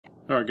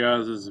Alright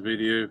guys, this is a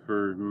video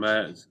for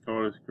Matt's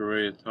Carlos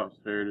Correa Top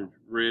Heritage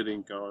Red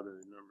Ink Auto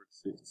number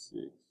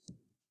 66.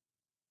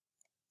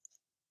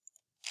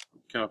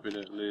 Copy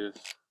that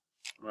list.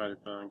 Mighty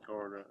fine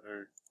card right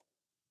there.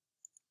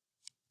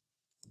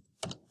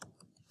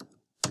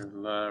 There's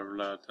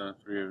live time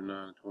 3:09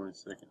 and 20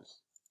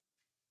 seconds.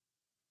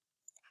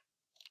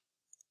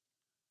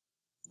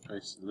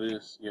 Paste the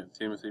list. You got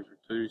Timothy for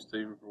 2,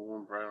 Stephen for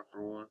 1, Brown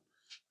for 1,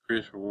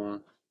 Chris for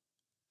 1,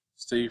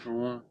 Steve for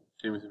 1,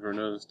 Timothy for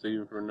another,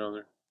 Stephen for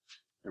another,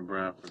 and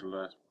Brown for the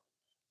last one.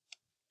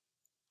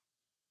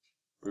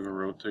 We're going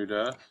to roll 2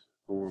 dice,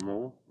 4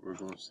 more. We're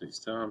going 6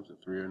 times at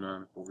 3:09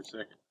 and 40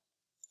 seconds.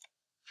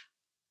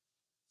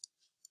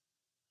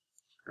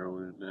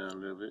 Scroll it down a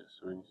little bit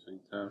so we can see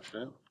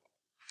timestamp.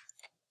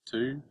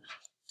 2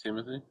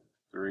 Timothy,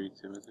 3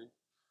 Timothy,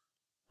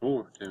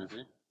 4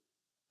 Timothy,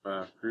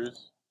 5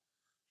 Chris,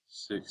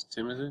 6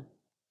 Timothy.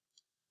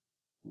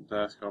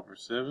 Dice call for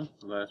 7.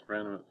 Last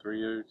random at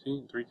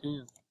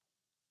 310.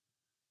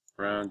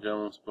 Brian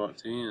Jones spot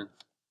 10.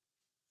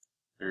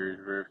 Here's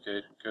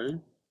verification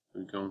code.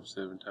 We've gone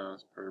 7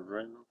 times per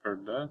random per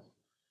dice.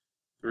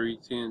 3,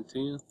 10,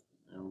 10,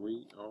 and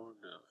we are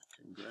done.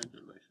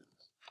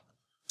 Congratulations.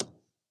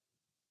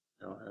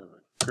 Y'all have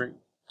a great